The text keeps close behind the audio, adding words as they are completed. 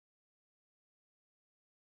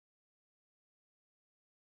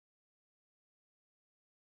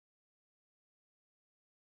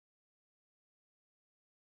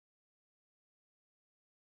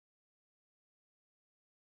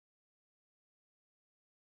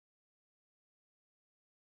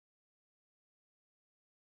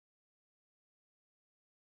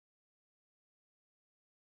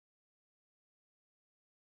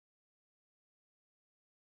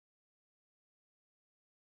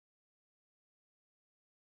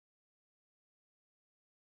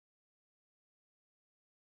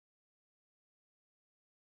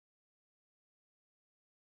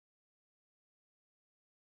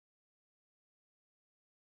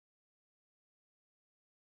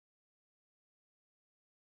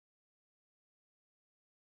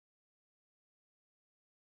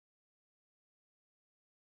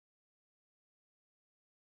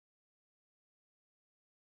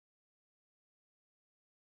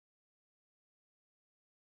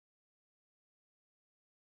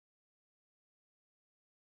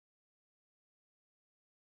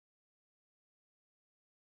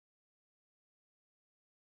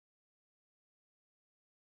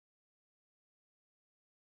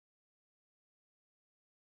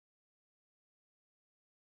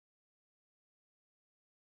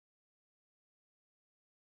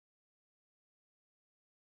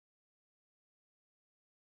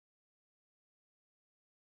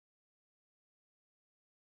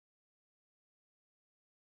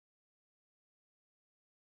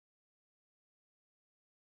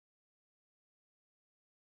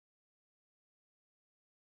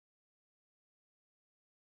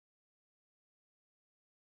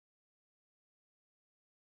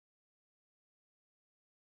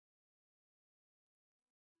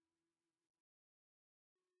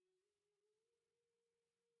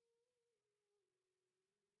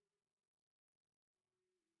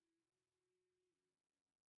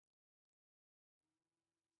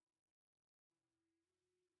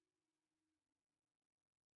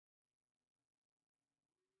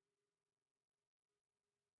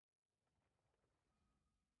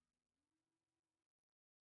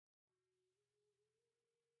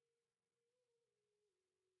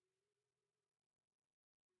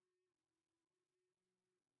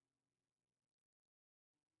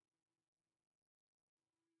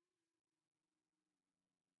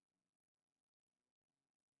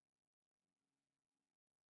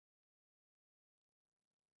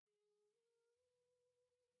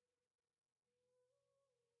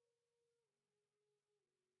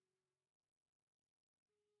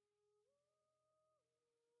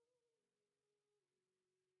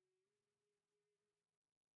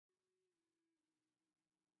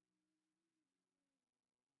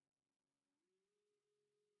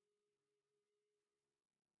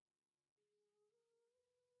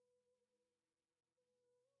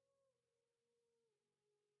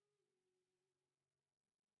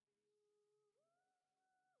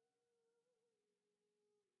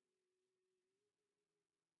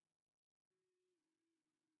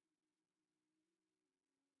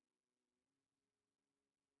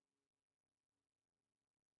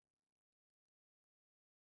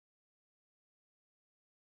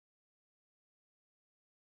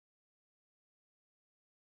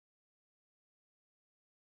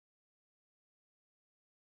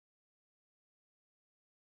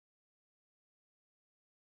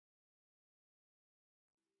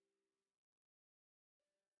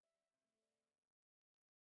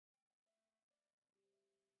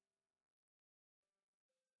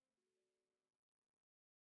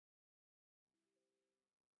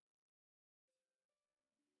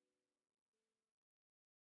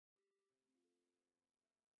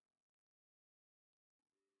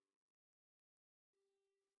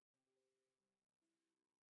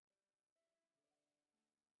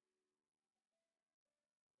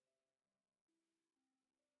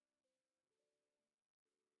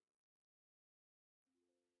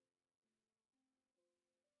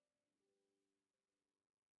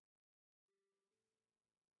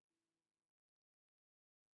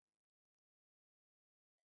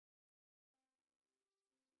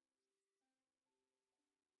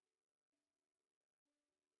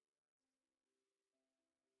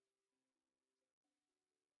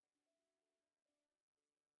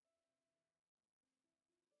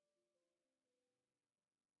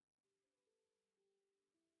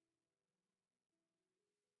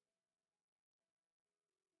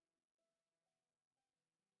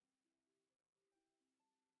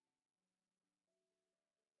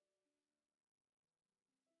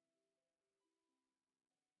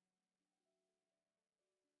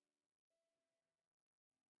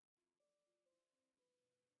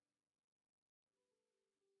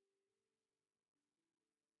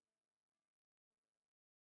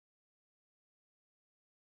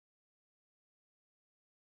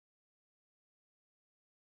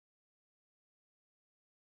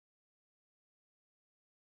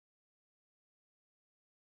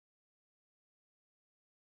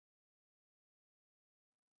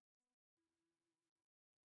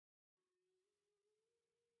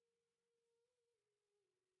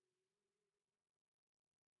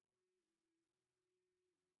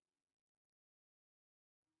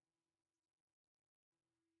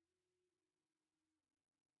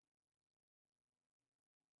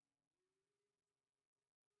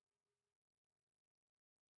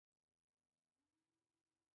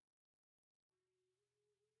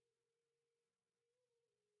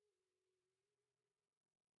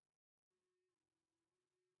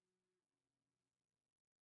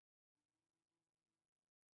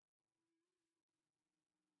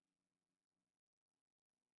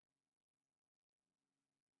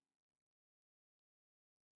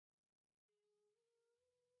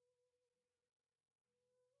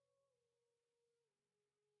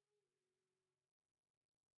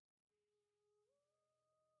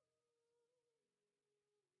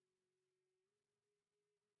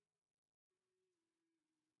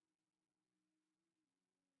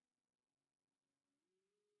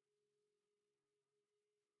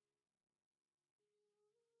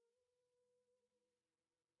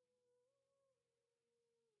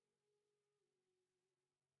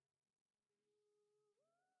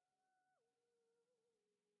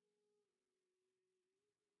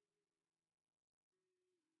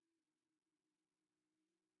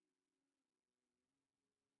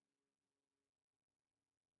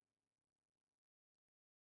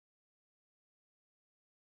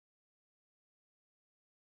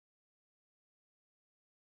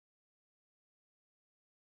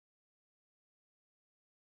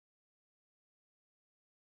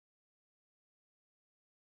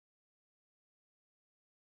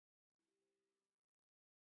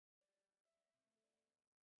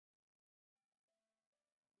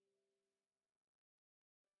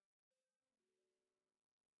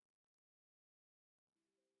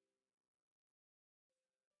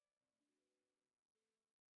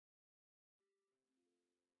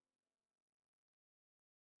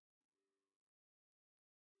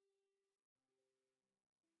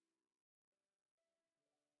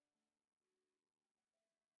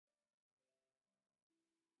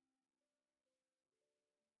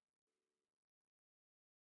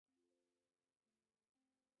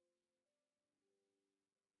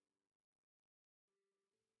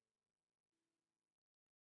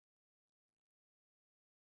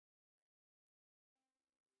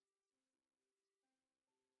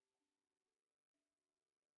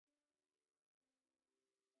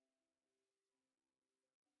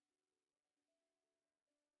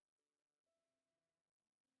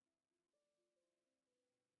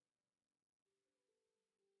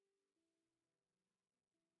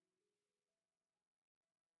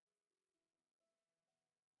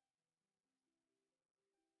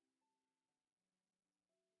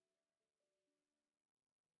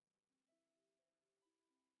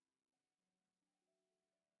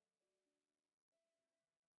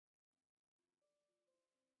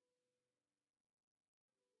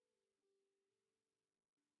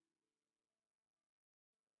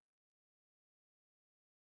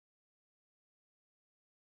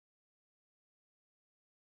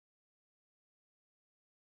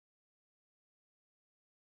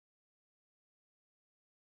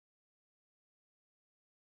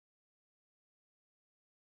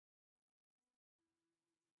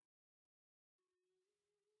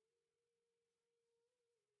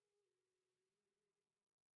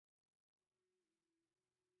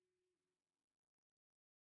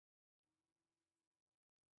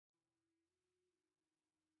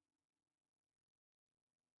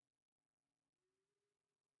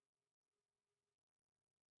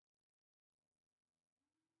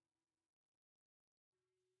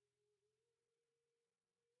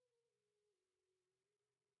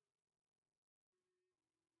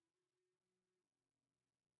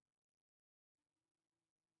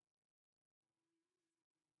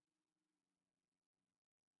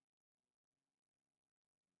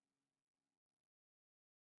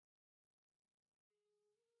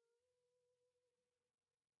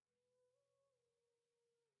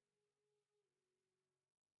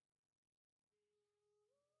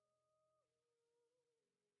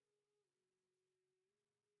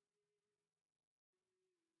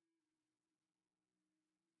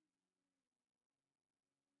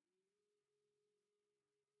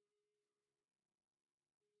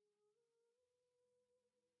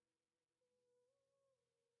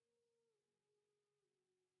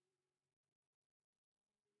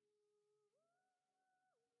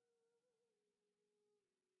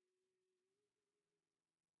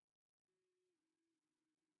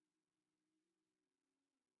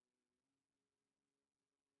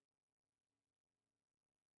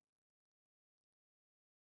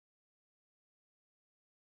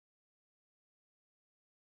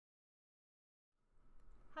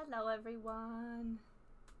Hello everyone.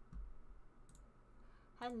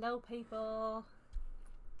 Hello people.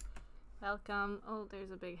 Welcome. Oh, there's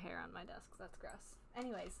a big hair on my desk. That's gross.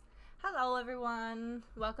 Anyways, hello everyone.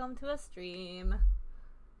 Welcome to a stream.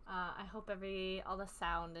 I hope all the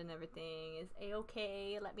sound and everything is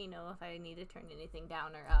a-okay. Let me know if I need to turn anything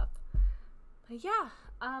down or up. But yeah,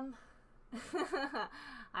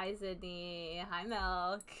 hi Sydney. Hi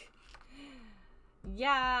Milk.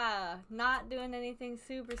 Yeah, not doing anything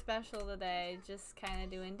super special today, just kind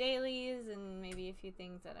of doing dailies and maybe a few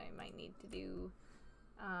things that I might need to do.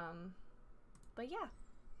 But yeah,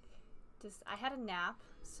 I had a nap,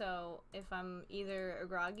 so if I'm either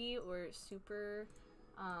groggy or super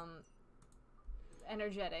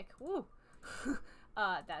energetic, woo,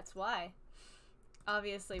 that's why.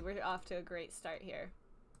 Obviously, we're off to a great start here.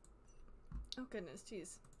 Oh goodness,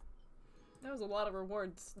 jeez. That was a lot of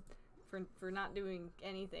rewards for not doing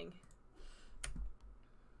anything.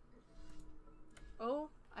 Oh,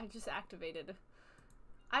 I just activated.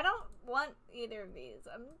 I don't want either of these.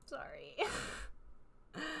 I'm sorry.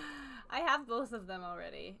 I have both of them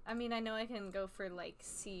already. I mean, I know I can go for like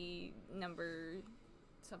C number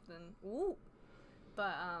something. Ooh.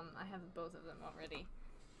 But I have both of them already.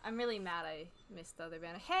 I'm really mad I missed the other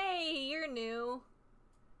banner. Hey, you're new.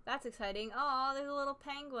 That's exciting. Oh, there's a little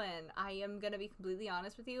penguin. I am gonna be completely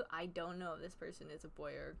honest with you. I don't know if this person is a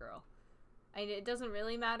boy or a girl. It doesn't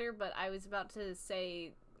really matter, but I was about to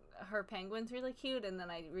say her penguin's really cute, and then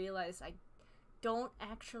I realized I don't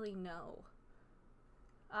actually know.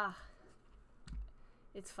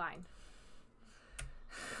 It's fine.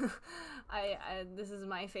 This is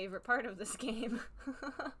my favorite part of this game.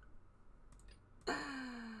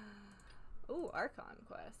 Ooh, Archon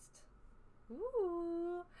quest.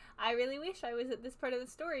 Ooh, I really wish I was at this part of the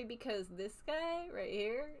story because this guy right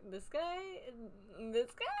here, this guy.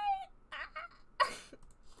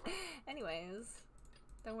 Anyways,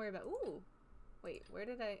 don't worry about. Ooh, wait, where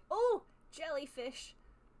did I? Oh, jellyfish.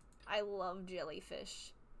 I love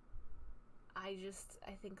jellyfish. I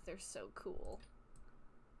think they're so cool.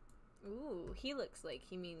 Ooh, he looks like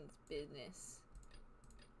he means business.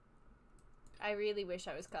 I really wish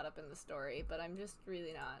I was caught up in the story, but I'm just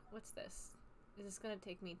really not. What's this? Is this gonna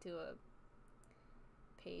take me to a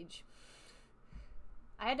page?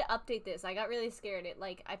 I had to update this. I got really scared.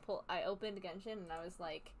 I opened Genshin and I was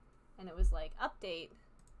like, and it was like update,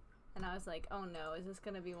 and I was like, oh no, is this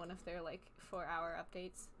gonna be one of their like 4-hour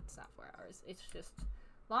updates? It's not 4 hours. It's just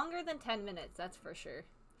longer than 10 minutes. That's for sure.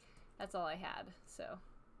 That's all I had. So,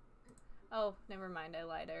 oh, never mind. I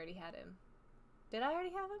lied. I already had him. Did I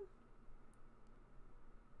already have him?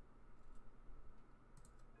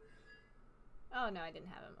 Oh, no, I didn't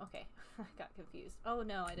have him. Okay. I got confused. Oh,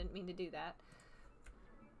 no, I didn't mean to do that.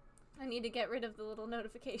 I need to get rid of the little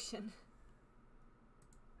notification.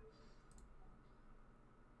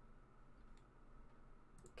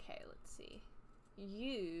 Okay, let's see.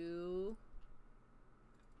 You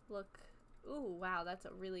look... Ooh, wow, that's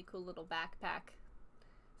a really cool little backpack.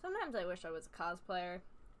 Sometimes I wish I was a cosplayer.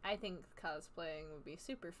 I think cosplaying would be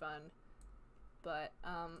super fun. But,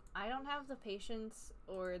 I don't have the patience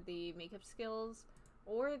or the makeup skills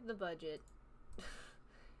or the budget.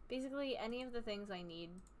 Basically, any of the things I need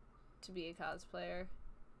to be a cosplayer,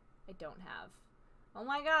 I don't have. Oh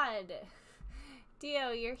my god! Dio,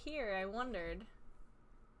 you're here. I wondered.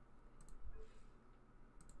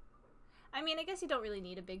 I mean, I guess you don't really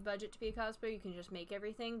need a big budget to be a cosplayer. You can just make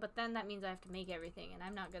everything, but then that means I have to make everything, and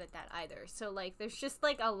I'm not good at that either. So, like, there's just,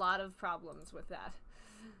 like, a lot of problems with that.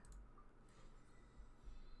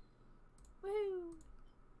 Woo!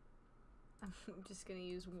 I'm just gonna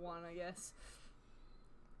use one, I guess.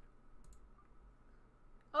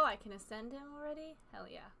 Oh, I can ascend him already? Hell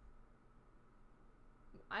yeah.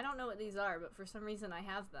 I don't know what these are, but for some reason I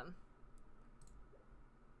have them.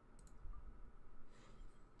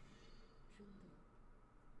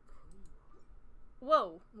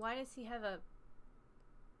 Whoa! Why does he have a...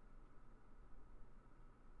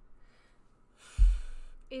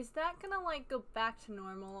 Is that gonna, like, go back to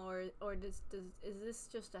normal, or is this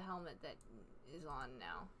just a helmet that is on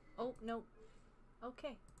now? Oh, nope.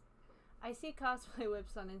 Okay. I see cosplay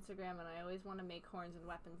whips on Instagram, and I always want to make horns and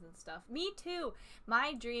weapons and stuff. Me too!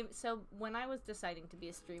 My dream... So, when I was deciding to be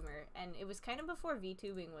a streamer, and it was kind of before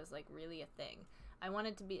VTubing was, like, really a thing, I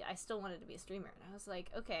still wanted to be a streamer, and I was like,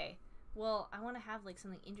 okay, well, I want to have, like,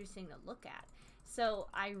 something interesting to look at. So,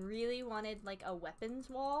 I really wanted, like, a weapons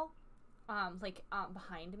wall,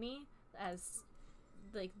 behind me as,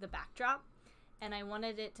 like, the backdrop, and I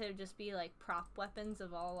wanted it to just be, like, prop weapons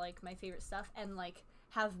of all, like, my favorite stuff, and, like,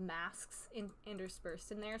 have masks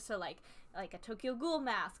interspersed in there, so, like, like a Tokyo Ghoul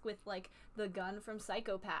mask with like the gun from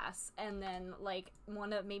Psycho Pass, and then like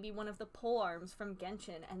maybe one of the pole arms from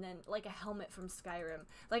Genshin, and then like a helmet from Skyrim.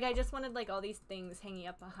 Like I just wanted like all these things hanging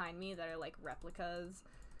up behind me that are like replicas.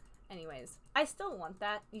 Anyways, I still want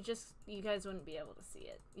that. You guys wouldn't be able to see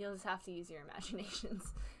it. You'll just have to use your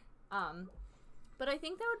imaginations. But I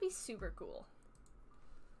think that would be super cool.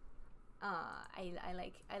 I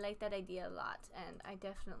like that idea a lot, and I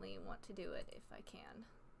definitely want to do it if I can.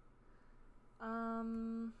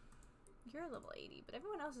 You're level 80, but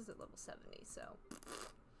everyone else is at level 70, so.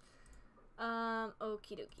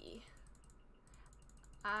 Okie dokie.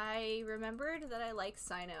 I remembered that I like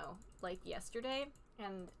Sino, like, yesterday,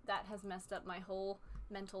 and that has messed up my whole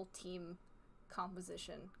mental team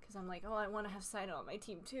composition, because I'm like, oh, I want to have Sino on my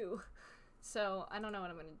team, too. So, I don't know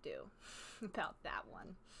what I'm gonna do about that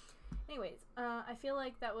one. Anyways, I feel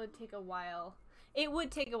like that would take a while. It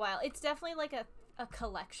would take a while. It's definitely like a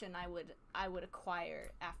collection I would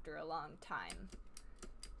acquire after a long time.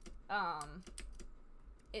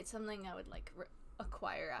 It's something I would like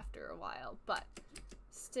acquire after a while, but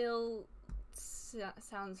still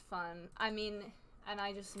sounds fun. I mean, and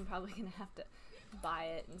I just am probably gonna have to buy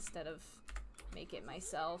it instead of make it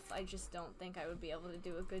myself. I just don't think I would be able to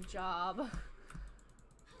do a good job.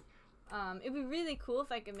 It'd be really cool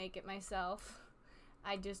if I could make it myself.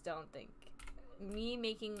 I just don't think. Me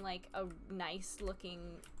making, like, a nice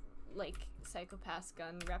looking, like, Psycho Pass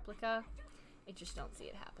gun replica, I just don't see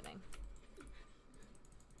it happening.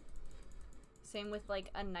 Same with, like,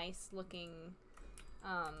 a nice looking,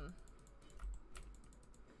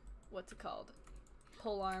 what's it called?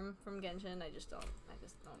 Polearm from Genshin. I just don't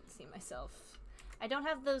see myself. I don't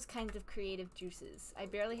have those kinds of creative juices. I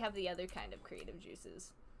barely have the other kind of creative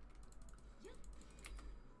juices.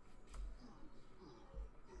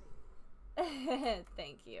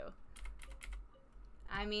 Thank you.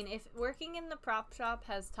 I mean, if working in the prop shop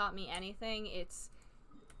has taught me anything, it's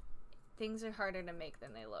things are harder to make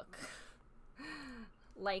than they look.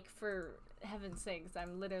 Like, for heaven's sakes,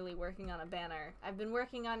 I'm literally working on a banner. I've been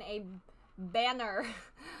working on a banner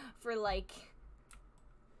for like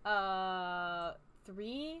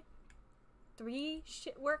three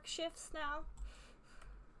work shifts now.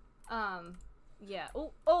 Yeah.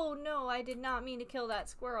 Oh no, I did not mean to kill that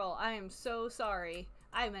squirrel. I am so sorry.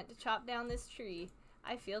 I meant to chop down this tree.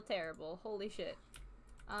 I feel terrible. Holy shit.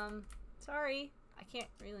 Sorry. I can't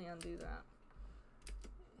really undo that.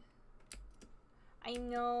 I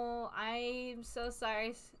know. I'm so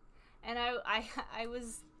sorry. And I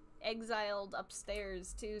was exiled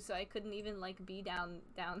upstairs too, so I couldn't even like be down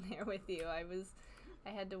there with you. I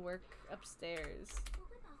had to work upstairs.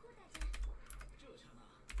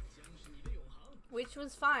 Which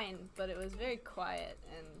was fine, but it was very quiet,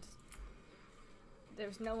 and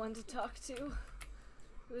there's no one to talk to.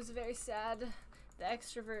 It was very sad. The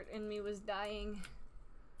extrovert in me was dying.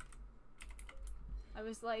 I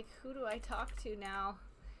was like, who do I talk to now?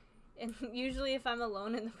 And usually if I'm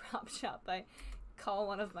alone in the prop shop, I call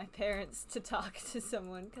one of my parents to talk to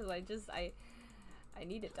someone, because I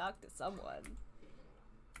need to talk to someone.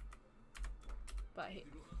 But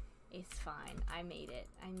it's fine. I made it.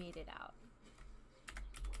 I made it out.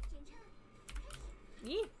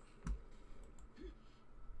 Yee.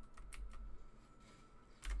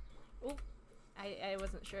 Oh, I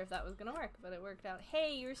wasn't sure if that was gonna work, but it worked out.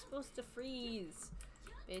 Hey, you're supposed to freeze,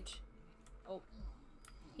 bitch. Oh,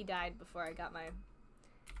 he died before I got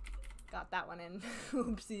that one in.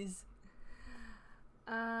 Oopsies.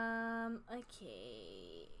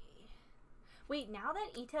 Okay. Wait, now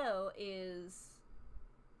that Ito is,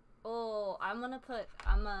 oh, I'm gonna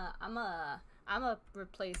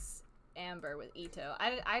replace Amber with Ito.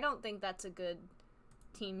 I don't think that's a good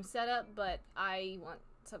team setup, but I want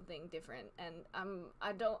something different, and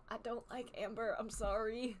I don't like Amber. I'm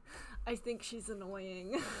sorry. I think she's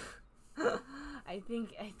annoying. I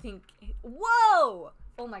think whoa!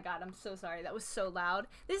 Oh my god, I'm so sorry. That was so loud.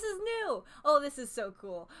 This is new. Oh, this is so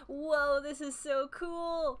cool. Whoa, this is so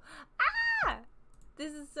cool. Ah!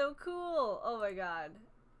 This is so cool. Oh my god.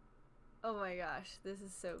 Oh my gosh, this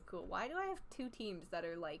is so cool. Why do I have two teams that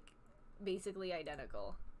are like basically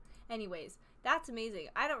identical? Anyways, that's amazing.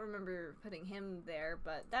 I don't remember putting him there,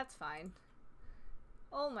 but that's fine.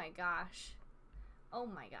 Oh my gosh. Oh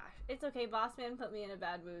my gosh. It's okay, Boss Man put me in a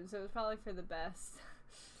bad mood, so it was probably for the best.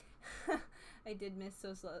 I did miss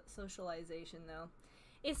socialization though.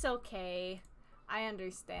 It's okay. I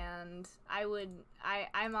understand. I'm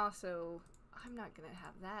not gonna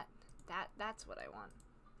have that. That's what I want.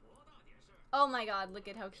 Oh my god, look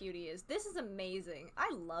at how cute he is. This is amazing.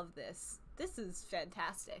 I love this. This is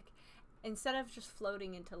fantastic. Instead of just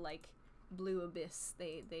floating into like blue abyss.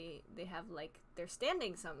 They have like, they're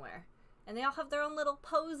standing somewhere. And they all have their own little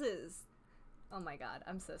poses. Oh my god,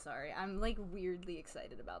 I'm so sorry. I'm like weirdly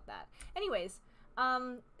excited about that. Anyways,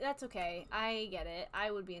 that's okay. I get it.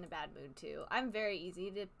 I would be in a bad mood too. I'm very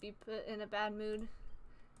easy to be put in a bad mood.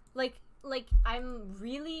 Like I'm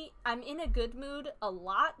in a good mood a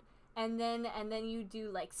lot, and then you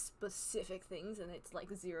do like specific things and it's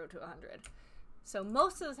like 0 to 100. So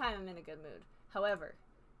most of the time I'm in a good mood. However,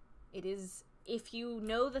 it is, if you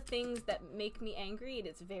know the things that make me angry, it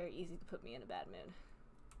is very easy to put me in a bad mood.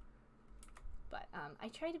 But I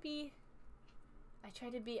try to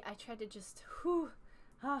just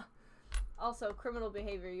Also, criminal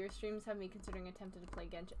behavior. Your streams have me considering attempting to play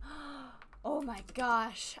Genshin. Oh my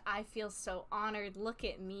gosh, I feel so honored. Look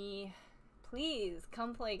at me. Please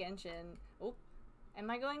come play Genshin. Oh, am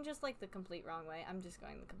I going just like the complete wrong way? I'm just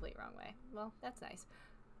going the complete wrong way. Well, that's nice.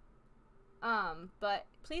 But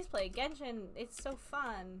please play Genshin. It's so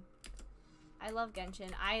fun. I love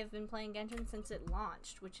Genshin. I have been playing Genshin since it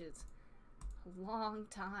launched, which is a long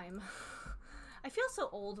time. I feel so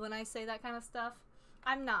old when I say that kind of stuff.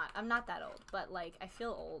 I'm not that old, but like I feel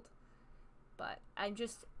old. But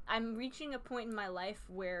I'm reaching a point in my life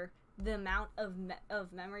where the amount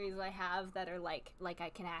of memories I have that are like I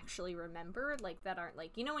can actually remember, like that aren't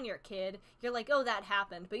like, you know, when you're a kid, you're like, oh, that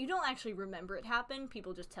happened, but you don't actually remember it happened.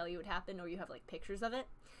 People just tell you it happened, or you have like pictures of it.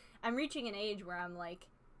 I'm reaching an age where I'm like,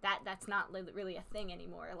 that's not really a thing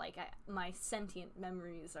anymore. Like my sentient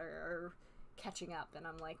memories are catching up, and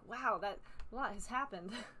I'm like, wow, that a lot has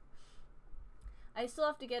happened. I still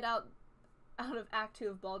have to get out of Act 2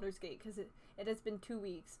 of Baldur's Gate because it has been 2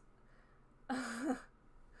 weeks.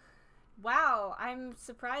 Wow, I'm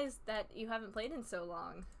surprised that you haven't played in so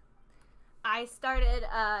long. I started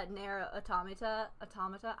Nier Automata.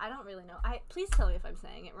 I don't really know. Please tell me if I'm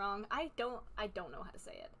saying it wrong. I don't know how to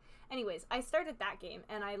say it. Anyways, I started that game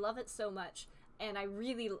and I love it so much, and I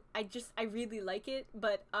really like it,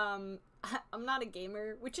 but I'm not a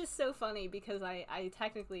gamer, which is so funny because I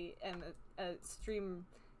technically am a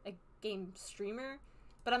game streamer,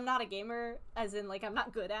 but I'm not a gamer, as in like I'm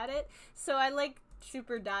not good at it. So I like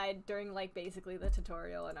super died during like basically the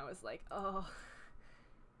tutorial, and I was like, oh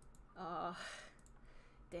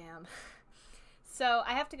damn. So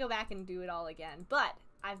I have to go back and do it all again, but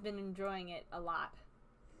I've been enjoying it a lot.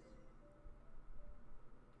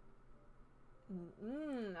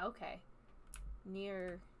 Okay.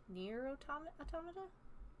 Nier Automata?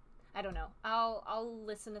 I don't know. I'll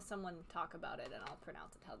listen to someone talk about it and I'll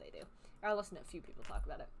pronounce it how they do. Or I'll listen to a few people talk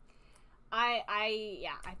about it. I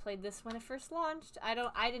played this when it first launched.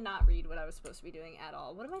 I did not read what I was supposed to be doing at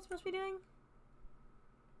all. What am I supposed to be doing?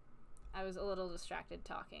 I was a little distracted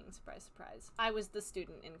talking. Surprise, surprise. I was the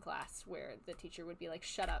student in class where the teacher would be like,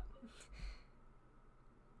 shut up.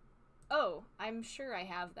 Oh, I'm sure I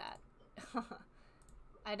have that.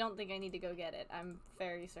 I don't think I need to go get it. I'm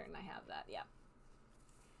very certain I have that, yeah.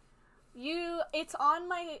 It's on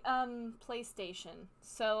my, PlayStation,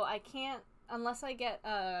 so I can't, unless I get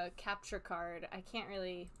a capture card, I can't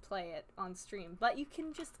really play it on stream. But you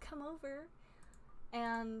can just come over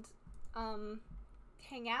and,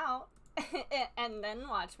 hang out and then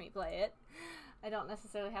watch me play it. I don't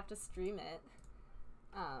necessarily have to stream it.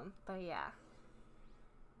 But yeah.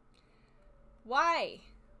 Why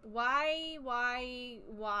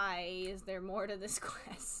is there more to this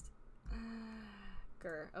quest?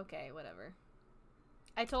 Grr, okay, whatever.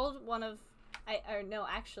 I told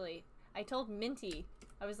I told Minty,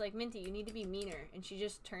 I was like, Minty, you need to be meaner, and she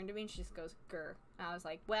just turned to me and she just goes, grr. And I was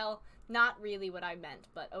like, well, not really what I meant,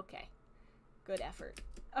 but okay. Good effort.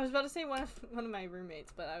 I was about to say one of my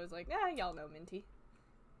roommates, but I was like, y'all know Minty.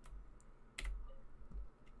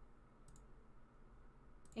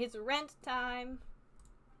 It's rent time.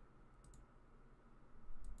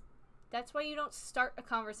 That's why you don't start a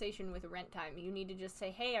conversation with rent time. You need to just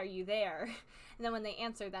say, hey, are you there? And then when they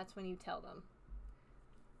answer, that's when you tell them.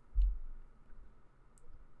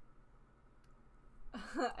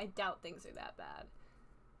 I doubt things are that bad.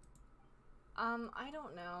 I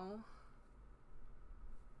don't know.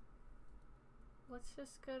 Let's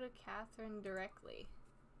just go to Catherine directly.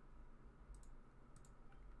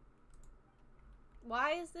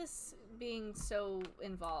 Why is this being so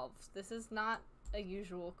involved? This is not a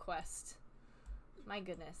usual quest. My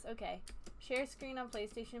goodness. Okay. Share screen on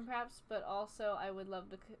PlayStation perhaps, but also I would love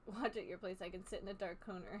to watch at your place. I can sit in a dark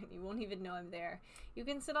corner and you won't even know I'm there. You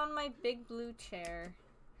can sit on my big blue chair.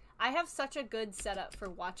 I have such a good setup for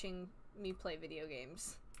watching me play video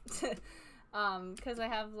games. Because I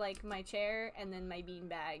have like my chair and then my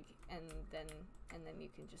beanbag, and then you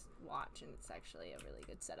can just watch, and it's actually a really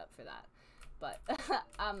good setup for that. But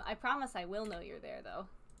I promise I will know you're there, though.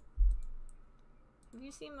 Have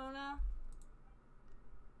you seen Mona?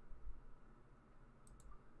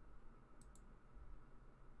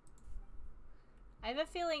 I have a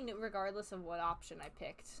feeling that regardless of what option I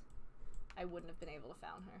picked, I wouldn't have been able to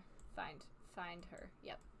find her.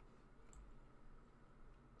 Yep.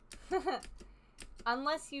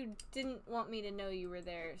 Unless you didn't want me to know you were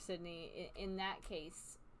there, Sydney. In that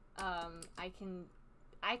case, I can,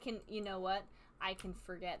 you know what? I can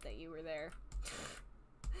forget that you were there.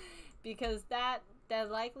 Because the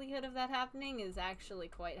likelihood of that happening is actually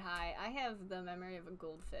quite high. I have the memory of a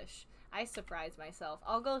goldfish. I surprise myself.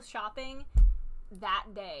 I'll go shopping that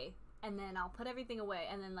day, and then I'll put everything away,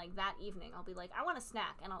 and then like that evening I'll be like, I want a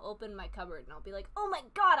snack, and I'll open my cupboard and I'll be like, oh my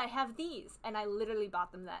god, I have these, and I literally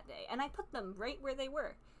bought them that day, and I put them right where they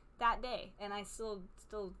were that day, and I still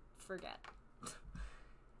forget.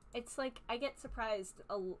 It's like I get surprised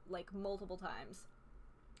like multiple times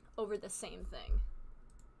over the same thing.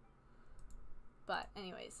 But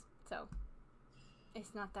anyways, so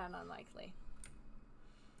it's not that unlikely.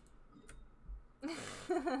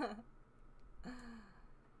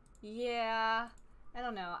 Yeah, I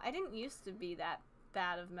don't know. I didn't used to be that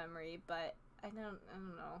bad of memory, but I don't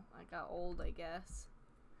know. I got old, I guess.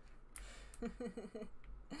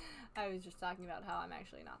 I was just talking about how I'm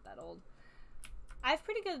actually not that old. I have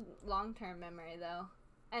pretty good long-term memory though.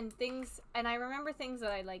 And I remember things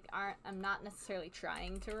that I'm not necessarily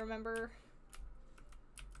trying to remember.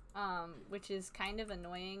 Which is kind of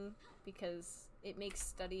annoying because it makes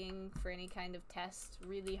studying for any kind of test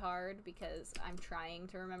really hard because I'm trying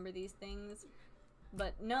to remember these things.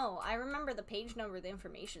 But no, I remember the page number the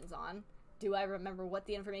information's on. Do I remember what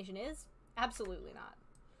the information is? Absolutely not.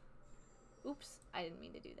 Oops, I didn't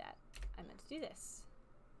mean to do that. I meant to do this.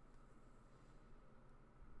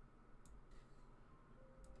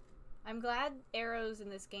 I'm glad arrows in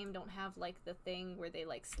this game don't have like the thing where they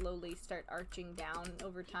like slowly start arching down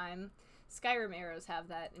over time. Skyrim arrows have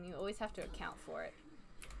that, and you always have to account for it.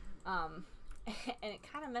 And it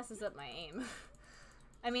kind of messes up my aim.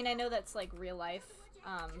 I mean, I know that's like real life,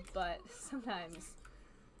 but sometimes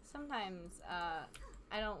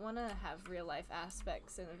I don't want to have real life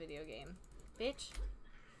aspects in a video game. Bitch.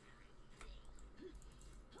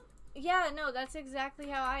 Yeah, no, that's exactly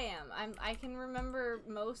how I am. I can remember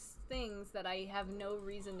most things that I have no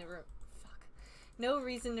reason to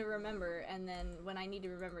remember, and then when I need to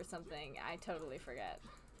remember something, I totally forget.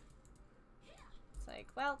 It's like,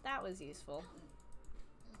 well, that was useful.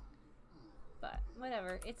 But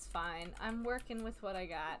whatever, it's fine. I'm working with what I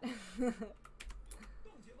got.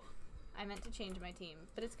 I meant to change my team,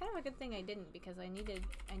 but it's kind of a good thing I didn't because I needed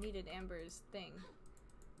Amber's thing.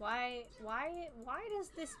 Why does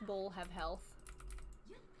this bull have health?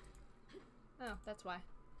 Oh, that's why.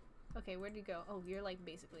 Okay, where'd you go? Oh, you're like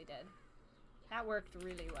basically dead. That worked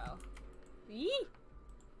really well. Yee!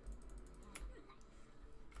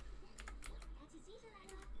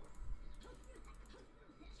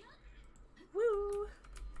 Woo!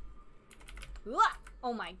 Uah!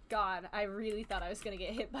 Oh my god, I really thought I was gonna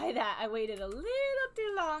get hit by that. I waited a little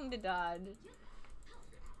too long to dodge.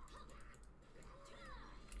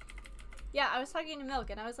 Yeah, I was talking to Milk,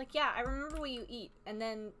 and I was like, yeah, I remember what you eat. And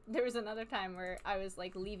then there was another time where I was,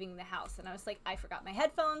 like, leaving the house, and I was like, I forgot my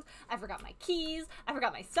headphones, I forgot my keys, I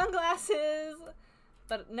forgot my sunglasses.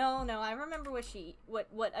 But no, I remember what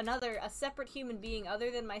a separate human being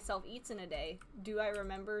other than myself eats in a day. Do I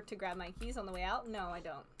remember to grab my keys on the way out? No, I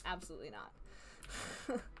don't. Absolutely not.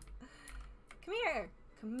 Come here.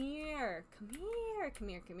 Come here. Come here. Come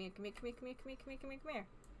here. Come here. Come here. Come here. Come here. Come here. Come here. Come here. Come here.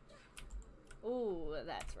 Ooh,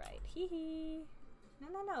 that's right. Hee hee.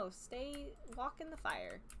 No. Stay. Walk in the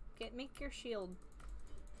fire. Make your shield.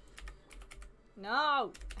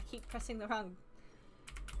 No! I keep pressing the wrong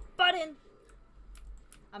button!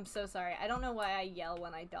 I'm so sorry. I don't know why I yell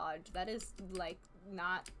when I dodge. That is, like,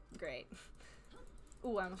 not great.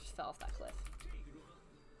 Ooh, I almost fell off that cliff.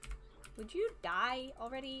 Would you die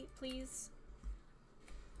already, please?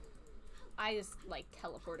 I just, like,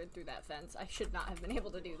 teleported through that fence. I should not have been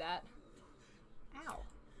able to do that. Ow.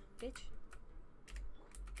 Bitch.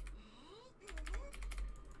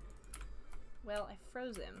 Well, I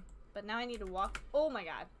froze him. But now I need to walk. Oh my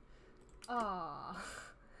god. Aww.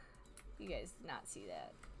 You guys did not see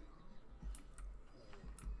that.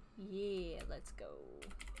 Yeah, let's go.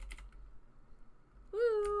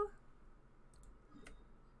 Woo!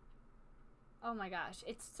 Oh my gosh,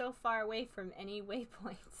 it's so far away from any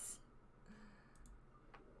waypoints.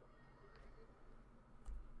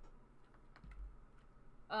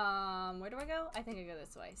 Where do I go? I think I go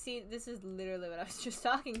this way. See, this is literally what I was just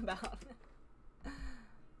talking about.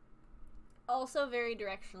 Also very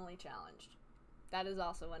directionally challenged. That is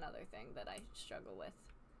also another thing that I struggle with.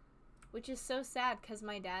 Which is so sad, because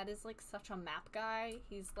my dad is, like, such a map guy.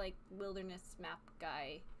 He's, like, wilderness map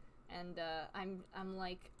guy. And, I'm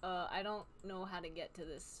like, I don't know how to get to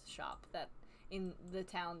this shop that, in the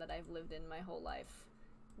town that I've lived in my whole life.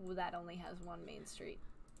 That only has one main street.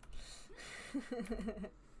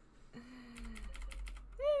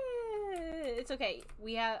 It's okay.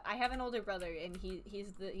 I have an older brother, and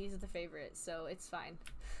he's the favorite, so it's fine.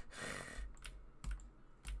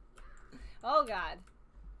 Oh god.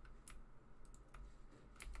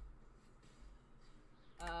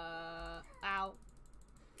 Ow.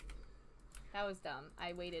 That was dumb.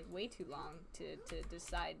 I waited way too long to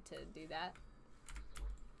decide to do that.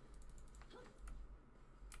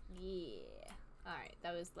 Yeah. Alright,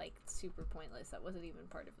 that was like super pointless. That wasn't even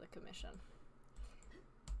part of the commission.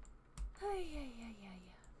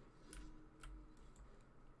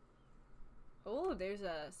 Oh, there's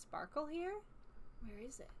a sparkle here? Where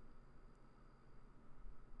is it?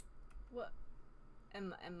 What?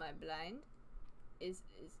 Am I blind?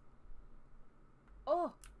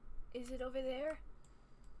 Oh! Is it over there?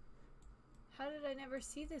 How did I never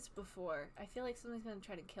see this before? I feel like something's gonna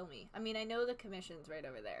try to kill me. I mean, I know the commission's right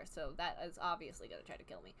over there, so that is obviously gonna try to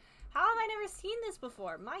kill me. How have I never seen this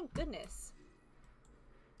before? My goodness.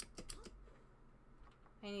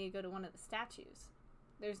 I need to go to one of the statues.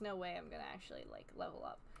 There's no way I'm gonna actually, like, level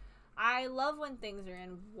up. I love when things are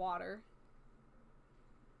in water,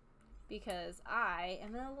 because I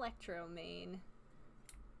am an electro main.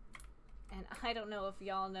 And I don't know if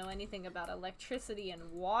y'all know anything about electricity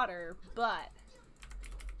and water, but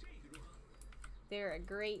they're a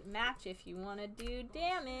great match if you want to do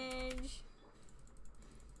damage.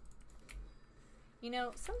 You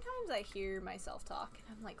know, sometimes I hear myself talk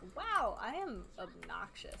and I'm like, wow, I am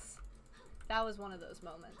obnoxious. That was one of those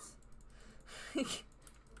moments.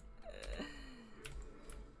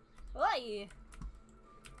 Oi!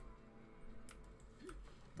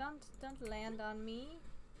 Don't land on me.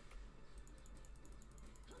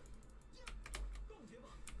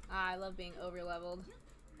 I love being over-leveled.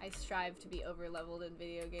 I strive to be over-leveled in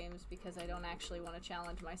video games because I don't actually want to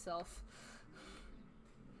challenge myself.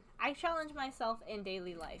 I challenge myself in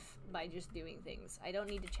daily life by just doing things. I don't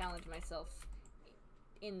need to challenge myself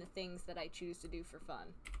in the things that I choose to do for fun.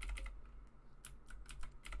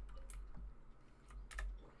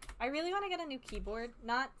 I really want to get a new keyboard,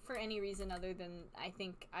 not for any reason other than I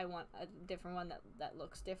think I want a different one that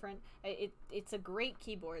looks different. It's a great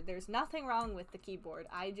keyboard. There's nothing wrong with the keyboard.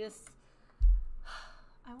 I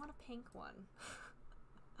want a pink one.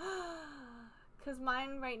 Because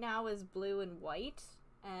mine right now is blue and white,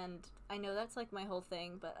 and I know that's like my whole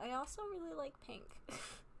thing, but I also really like pink.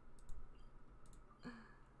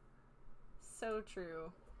 So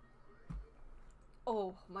true.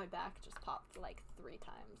 Oh, my back just popped like 3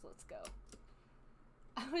 times. Let's go.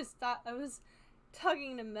 I was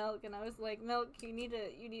talking to Milk and I was like, Milk, you need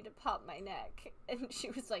to pop my neck. And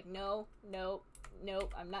she was like, no, nope,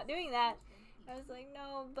 I'm not doing that. I was like,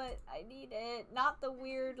 no, but I need it. Not the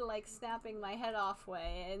weird, like, snapping my head off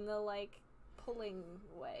way, in the, like, pulling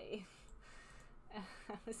way.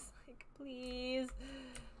 I was like, please.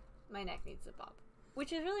 My neck needs to pop.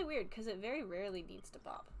 Which is really weird, because it very rarely needs to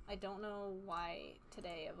pop. I don't know why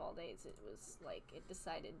today, of all days, it was, like, it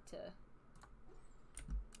decided to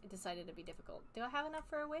be difficult. Do I have enough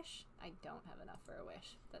for a wish? I don't have enough for a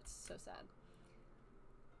wish. That's so sad.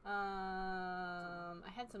 I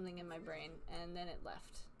had something in my brain, and then it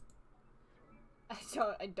left. I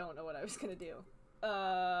don't know what I was gonna do.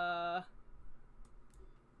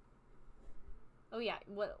 Oh yeah,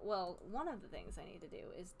 well, one of the things I need to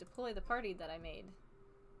do is deploy the party that I made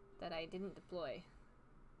that I didn't deploy.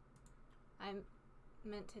 I'm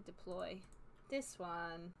meant to deploy this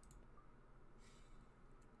one.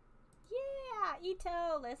 Yeah,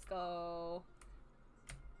 Ito, let's go.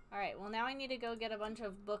 Alright, well now I need to go get a bunch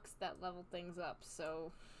of books that level things up,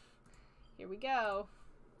 so here we go.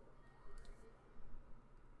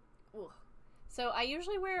 Ooh. So I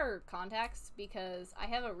usually wear contacts because I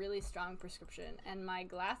have a really strong prescription and my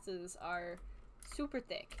glasses are super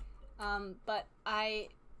thick. But I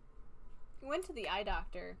went to the eye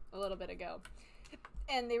doctor a little bit ago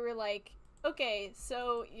and they were like, okay,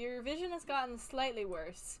 so your vision has gotten slightly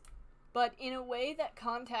worse, but in a way that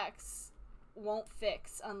contacts won't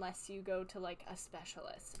fix unless you go to like a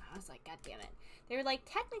specialist. And I was like, god damn it. They were like,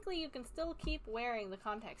 technically you can still keep wearing the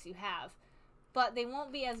contacts you have, but they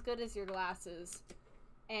won't be as good as your glasses.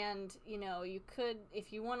 And, you know, you could,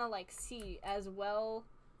 if you want to, like, see as well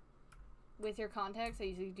with your contacts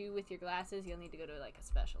as you do with your glasses, you'll need to go to, like, a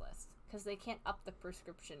specialist. Because they can't up the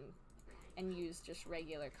prescription and use just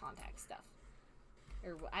regular contact stuff.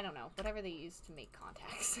 Or, I don't know, whatever they use to make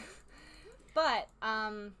contacts. But,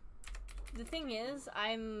 the thing is,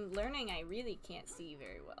 I'm learning I really can't see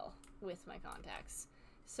very well with my contacts.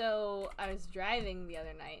 So, I was driving the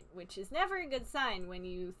other night, which is never a good sign when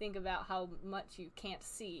you think about how much you can't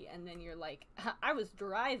see, and then you're like, I was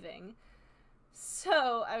driving.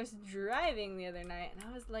 So, I was driving the other night, and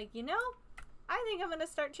I was like, you know, I think I'm gonna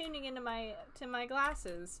start tuning into my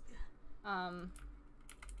glasses at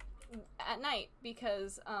night,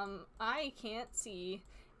 because I can't see,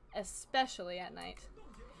 especially at night.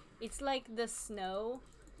 It's like the snow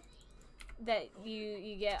that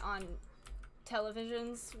you get on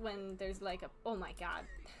televisions when there's like a, oh my god,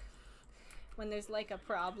 when there's like a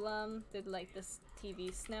problem with like this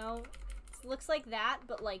TV snow. It looks like that,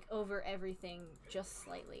 but like over everything just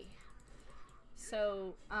slightly.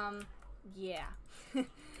 So yeah.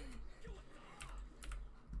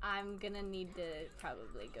 I'm gonna need to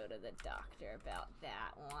probably go to the doctor about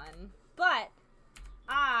that one. But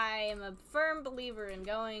I am a firm believer in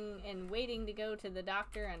going and waiting to go to the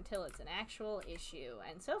doctor until it's an actual issue.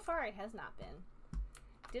 And so far it has not been.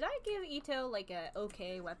 Did I give Ito like a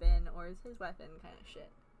okay weapon, or is his weapon kind of shit?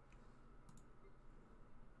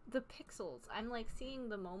 The pixels. I'm like seeing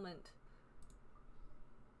the moment.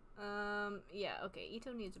 Yeah, okay.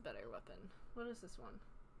 Ito needs a better weapon. What is this one?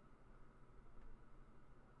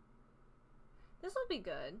 This will be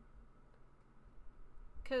good.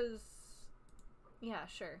 'Cause, yeah,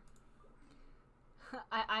 sure.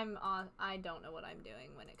 I don't know what I'm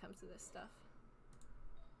doing when it comes to this stuff.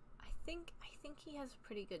 I think he has a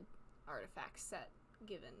pretty good artifact set,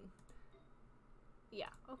 given. Yeah,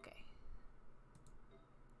 okay.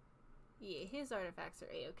 Yeah, his artifacts are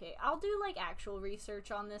a-okay. I'll do like actual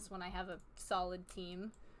research on this when I have a solid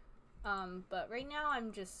team. But right now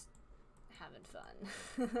I'm just having fun.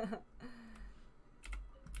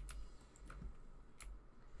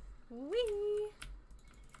 Whee!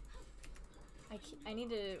 I need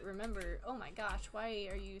to remember, oh my gosh, why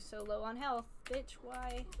are you so low on health? Bitch,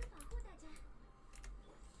 why?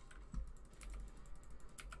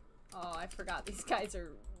 Oh, I forgot these guys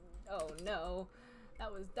are, oh no,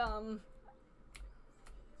 that was dumb.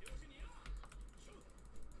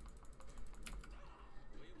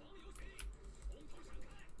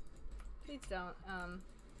 Please don't,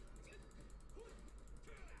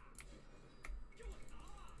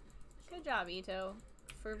 Good job, Ito.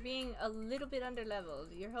 For being a little bit underleveled,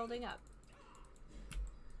 you're holding up.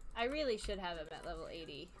 I really should have him at level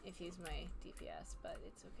 80 if he's my DPS, but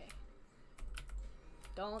it's okay.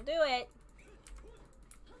 Don't do it!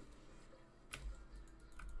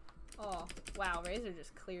 Oh, wow, Razor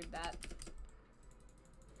just cleared that.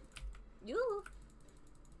 Yoo!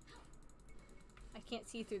 I can't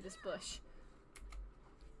see through this bush.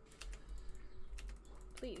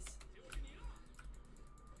 Please.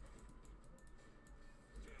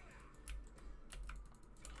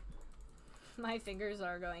 My fingers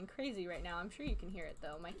are going crazy right now. I'm sure you can hear it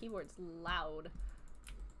though. My keyboard's loud.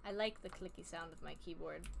 I like the clicky sound of my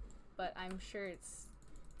keyboard, but I'm sure it's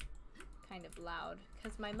kind of loud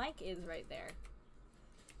because my mic is right there.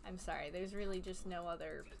 I'm sorry, there's really just no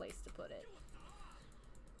other place to put it.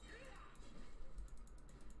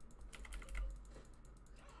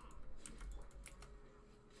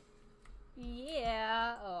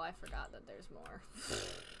 Yeah. Oh, I forgot that there's more.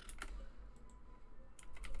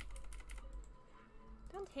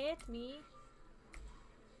 Don't hit me.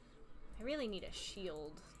 I really need a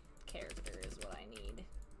shield character is what I need.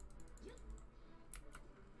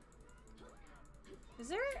 Is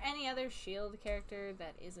there any other shield character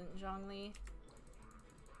that isn't Zhongli?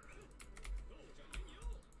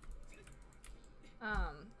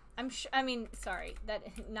 I mean, sorry,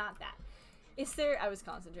 not that. Is there, I was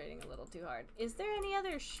concentrating a little too hard. Is there any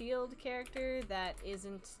other shield character that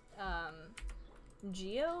isn't,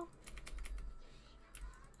 Geo?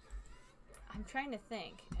 I'm trying to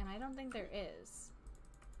think, and I don't think there is.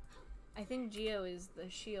 I think Geo is the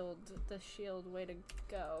shield way to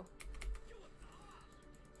go.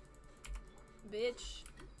 Bitch.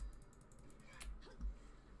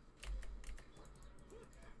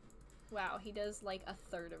 Wow, he does like a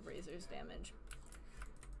third of Razor's damage.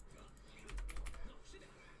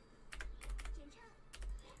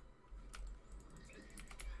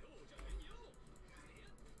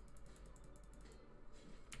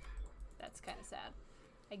 That's kind of sad.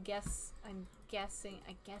 I guess I'm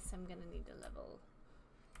gonna need to level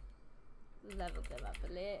them up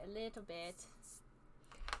a little bit.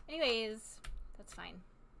 Anyways, that's fine.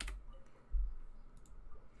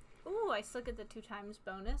 Ooh, I still get the 2x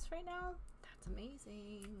bonus right now? That's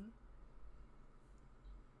amazing.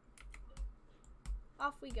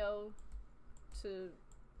 off we go to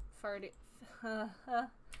fart.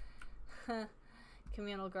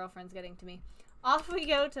 Communal girlfriend's getting to me. Off we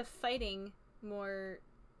go to fighting more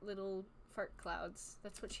little fart clouds.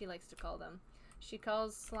 That's what she likes to call them. She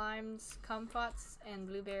calls slimes kumquats and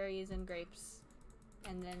blueberries and grapes.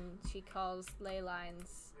 And then she calls ley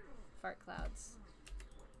lines fart clouds.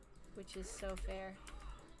 Which is so fair.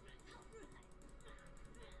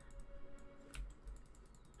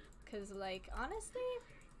 Because, like, honestly,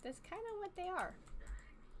 that's kind of what they are.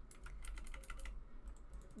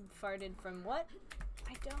 Farted from what?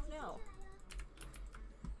 I don't know.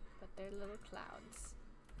 But they're little clouds.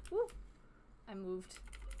 Woo! I moved.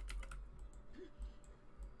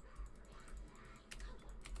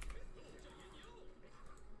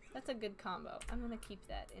 That's a good combo. I'm gonna keep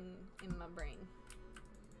that in my brain.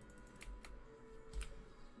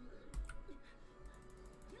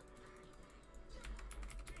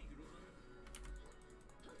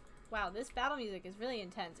 Wow, this battle music is really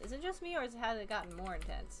intense. Is it just me, or has it gotten more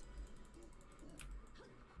intense?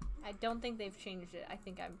 I don't think they've changed it. I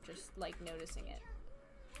think I'm just, like, noticing it.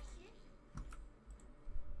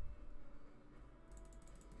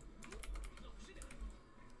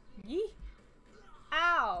 Yee!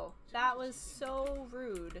 Ow! That was so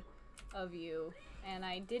rude of you. And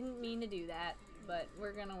I didn't mean to do that, but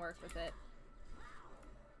we're gonna work with it.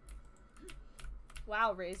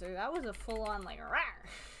 Wow, Razor, that was a full-on, like, rawr!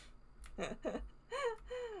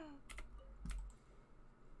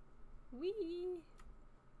 Wee!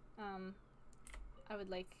 I would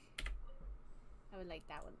like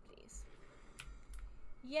that one, please.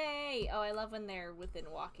 Yay! Oh, I love when they're within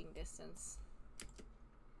walking distance.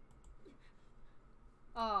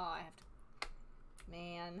 Oh, I have to...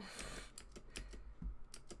 Man.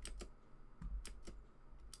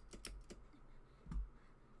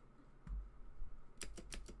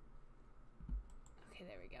 Okay,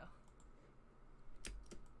 there we go.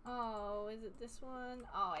 Oh, is it this one?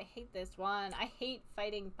 Oh, I hate this one. I hate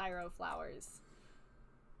fighting pyro flowers.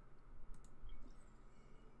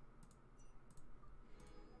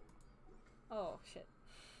 Oh, shit.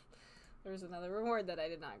 There's another reward that I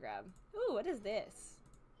did not grab. Ooh, what is this?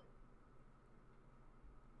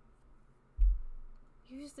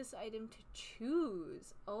 Use this item to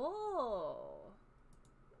choose. Oh.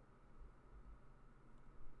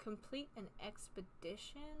 Complete an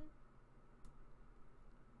expedition?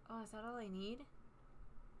 Oh, is that all I need?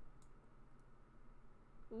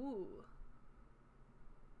 Ooh.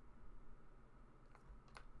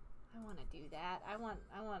 I want to do that. I want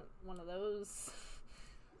one of those.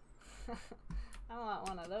 I want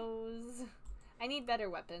one of those. I need better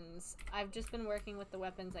weapons. I've just been working with the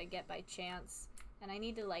weapons I get by chance, and I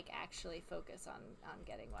need to, like, actually focus on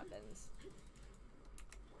getting weapons.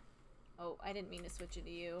 Oh, I didn't mean to switch it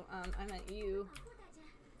to you. I meant you.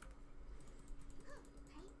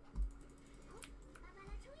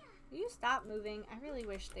 Will you stop moving? I really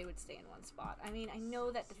wish they would stay in one spot. I mean, I know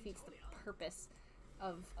that defeats the purpose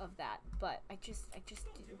of that, but I just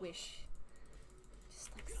wish,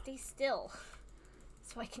 just, like, stay still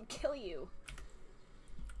so I can kill you.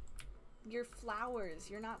 You're flowers.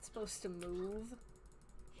 You're not supposed to move.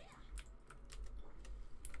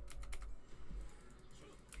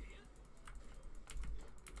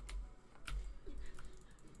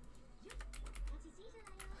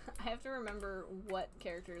 I have to remember what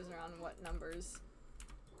characters are on what numbers.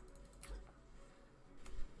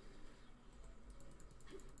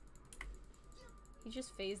 He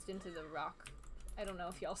just phased into the rock. I don't know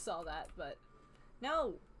if y'all saw that, but...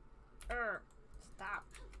 No! Stop.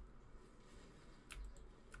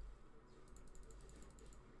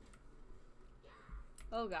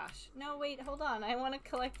 Oh gosh. No, wait, hold on. I want to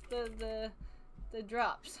collect the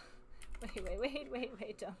drops.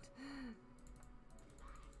 Wait, don't.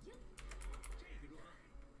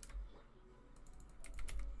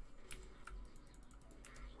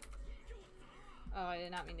 Oh, I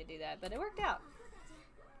did not mean to do that, but it worked out.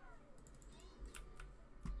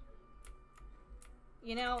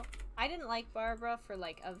 You know, I didn't like Barbara for,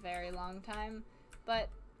 like, a very long time, but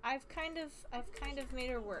I've kind of made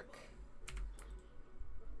her work.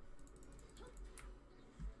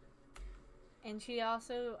 And she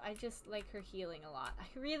also, I just like her healing a lot. I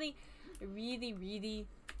really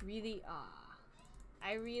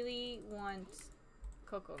want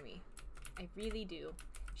Kokomi. I really do.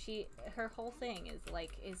 Her whole thing is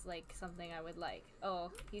like something I would like.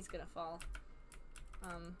 Oh, he's gonna fall.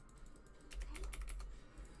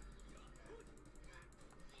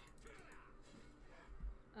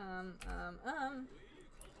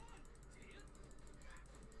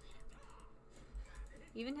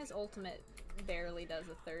 Even his ultimate barely does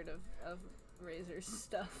a third of Razor's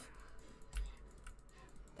stuff.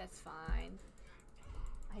 That's fine.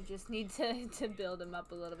 I just need to build him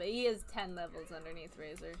up a little bit. He is 10 levels underneath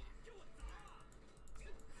Razor.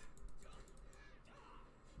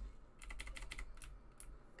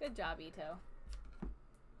 Good job, Ito.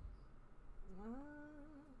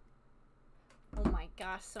 Oh my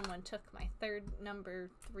gosh, someone took my number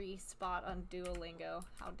 3 spot on Duolingo.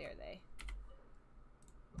 How dare they?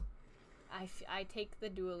 I take the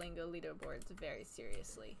Duolingo leaderboards very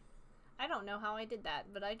seriously. I don't know how I did that,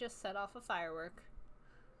 but I just set off a firework.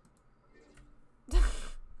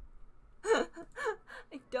 I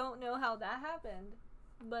don't know how that happened,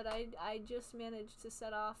 but I just managed to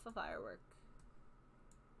set off a firework.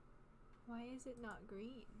 Why is it not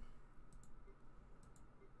green?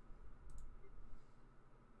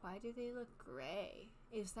 Why do they look gray?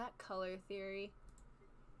 Is that color theory?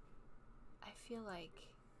 I feel like...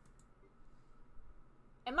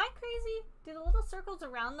 Am I crazy? Do the little circles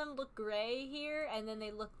around them look gray here and then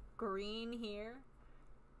they look green here?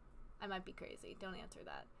 I might be crazy. Don't answer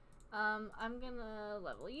that. I'm gonna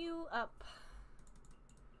level you up.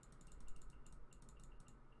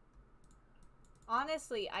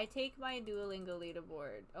 Honestly, I take my Duolingo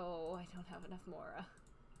leaderboard. Oh, I don't have enough Mora.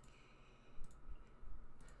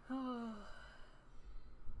 Oh.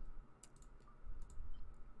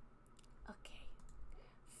 Okay.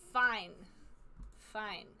 Fine.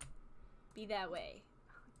 Fine. Be that way.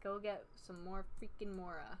 Go get some more freaking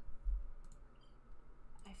Mora.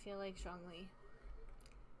 I feel like Zhongli.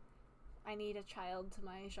 I need a child to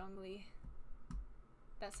my Zhongli.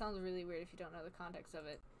 That sounds really weird if you don't know the context of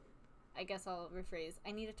it. I guess I'll rephrase.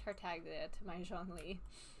 I need a Tartaglia to my Zhongli.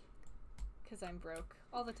 Because I'm broke.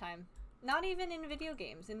 All the time. Not even in video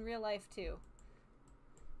games. In real life, too.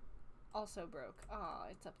 Also broke. Oh,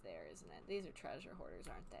 it's up there, isn't it? These are treasure hoarders,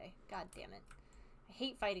 aren't they? God damn it. I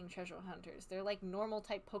hate fighting treasure hunters. They're like normal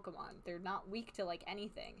type Pokemon. They're not weak to like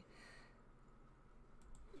anything.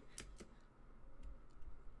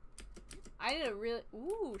 I did a really...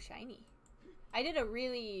 Ooh, shiny. I did a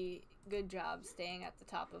really good job staying at the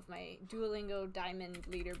top of my Duolingo Diamond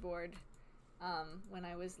leaderboard when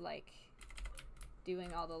I was like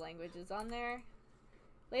doing all the languages on there.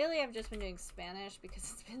 Lately I've just been doing Spanish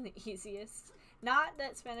because it's been the easiest. Not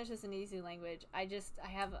that Spanish is an easy language. I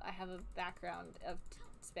have a background of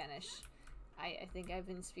Spanish. I think I've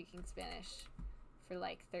been speaking Spanish for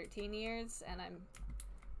like 13 years and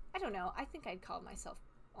I don't know. I think I'd call myself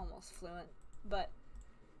almost fluent, but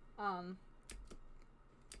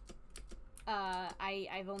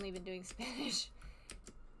I've only been doing Spanish.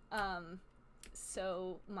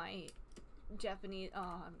 So my Japanese,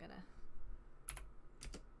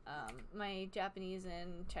 my Japanese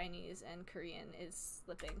and Chinese and Korean is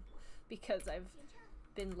slipping because I've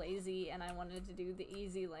been lazy and I wanted to do the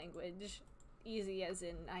easy language. Easy as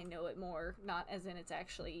in I know it more, not as in it's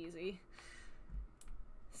actually easy.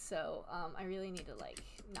 So, I really need to, like,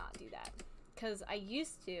 not do that. Because I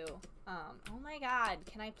used to, oh my god,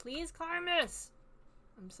 can I please climb this?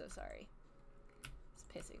 I'm so sorry. It's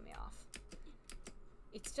pissing me off.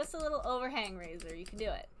 It's just a little overhang, Razor. You can do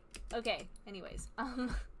it. Okay, anyways,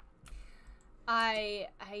 I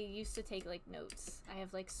used to take, like, notes. I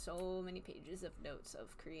have, like, so many pages of notes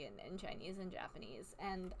of Korean and Chinese and Japanese,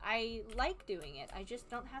 and I like doing it. I just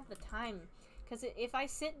don't have the time. Because if I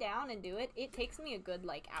sit down and do it, it takes me a good,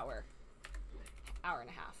 like, hour and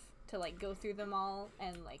a half to, like, go through them all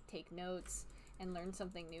and, like, take notes and learn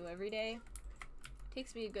something new every day. It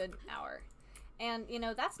takes me a good hour. And, you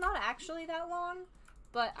know, that's not actually that long,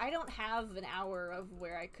 but I don't have an hour of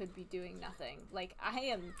where I could be doing nothing. Like, I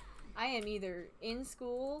am either in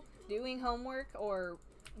school doing homework or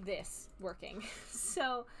this working.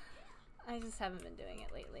 So, I just haven't been doing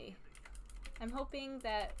it lately. I'm hoping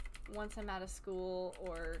that once I'm out of school,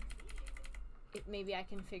 or maybe I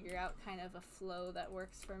can figure out kind of a flow that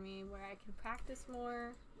works for me where I can practice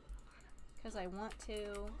more because I want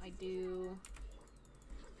to. I do.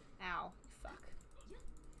 Ow, fuck.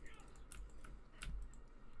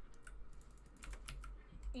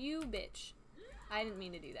 You bitch. I didn't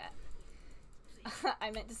mean to do that.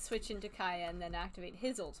 I meant to switch into Kaya and then activate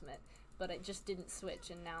his ultimate, but it just didn't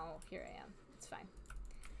switch and now here I am. It's fine.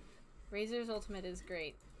 Razor's ultimate is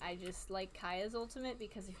great. I just like Kaya's ultimate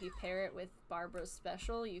because if you pair it with Barbara's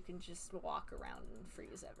special, you can just walk around and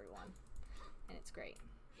freeze everyone. And it's great.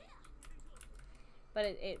 But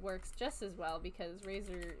it works just as well because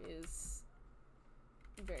Razor is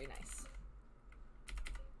very nice.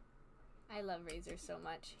 I love Razor so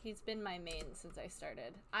much. He's been my main since I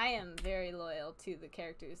started. I am very loyal to the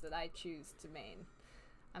characters that I choose to main.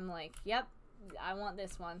 I'm like, yep, I want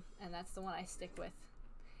this one. And that's the one I stick with.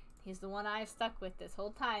 He's the one I've stuck with this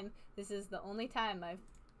whole time. This is the only time I've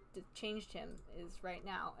changed him, is right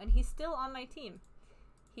now. And he's still on my team.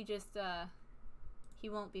 He just, he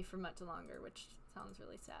won't be for much longer, which sounds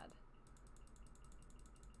really sad.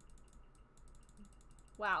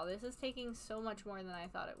 Wow, this is taking so much more than I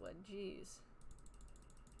thought it would. Jeez.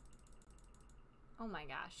 Oh my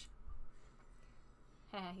gosh.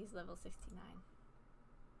 Heh, he's level 69.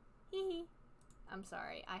 Hee hee. I'm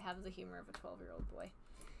sorry. I have the humor of a 12-year-old boy.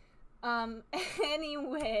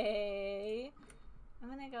 Anyway, I'm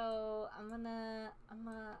gonna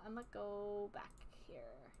go back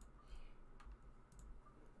here.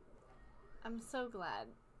 I'm so glad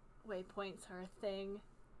waypoints are a thing.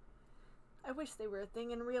 I wish they were a thing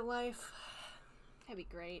in real life. That'd be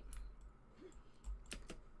great.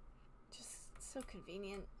 Just so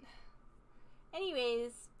convenient.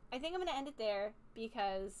 Anyways, I think I'm gonna end it there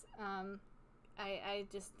because I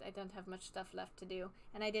don't have much stuff left to do,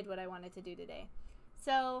 and I did what I wanted to do today.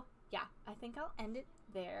 So yeah, I think I'll end it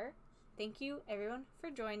there. Thank you everyone for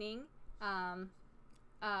joining. Yeah,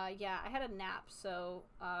 I had a nap, so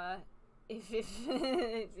if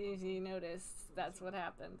if you noticed, that's what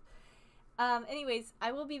happened. Anyways,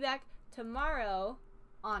 I will be back tomorrow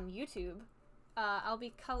on YouTube. I'll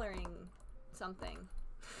be coloring something.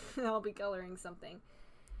 I'll be coloring something.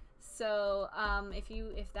 So,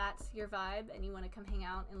 if that's your vibe and you want to come hang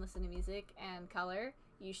out and listen to music and color,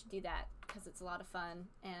 you should do that because it's a lot of fun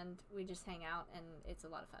and we just hang out and it's a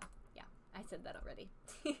lot of fun. Yeah, I said that already.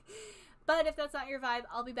 But if that's not your vibe,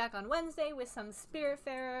 I'll be back on Wednesday with some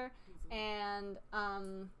Spiritfarer and,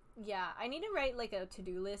 yeah, I need to write like a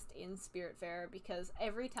to-do list in Spiritfarer because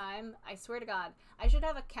every time, I swear to God, I should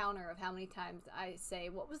have a counter of how many times I say,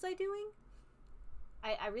 what was I doing?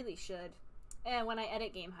 I really should. And when I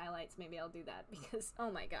edit game highlights, maybe I'll do that because,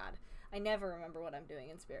 oh my god, I never remember what I'm doing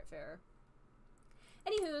in Spiritfarer.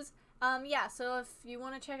 Anywho's, yeah, so if you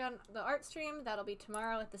want to check out the art stream, that'll be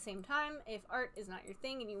tomorrow at the same time. If art is not your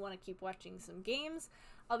thing and you want to keep watching some games,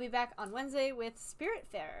 I'll be back on Wednesday with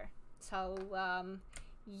Spiritfarer. So,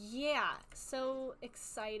 yeah, so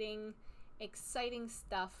exciting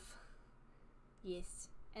stuff. Yes.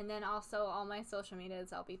 And then also all my social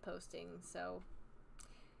medias I'll be posting, so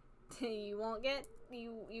you won't get,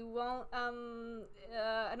 you won't,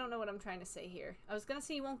 I don't know what I'm trying to say here. I was gonna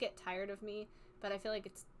say you won't get tired of me, but I feel like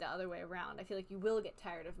it's the other way around. I feel like you will get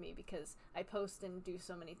tired of me because I post and do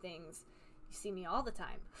so many things. You see me all the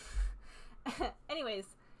time. Anyways,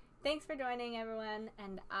 thanks for joining everyone,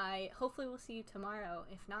 and I hopefully will see you tomorrow.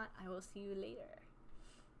 If not, I will see you later.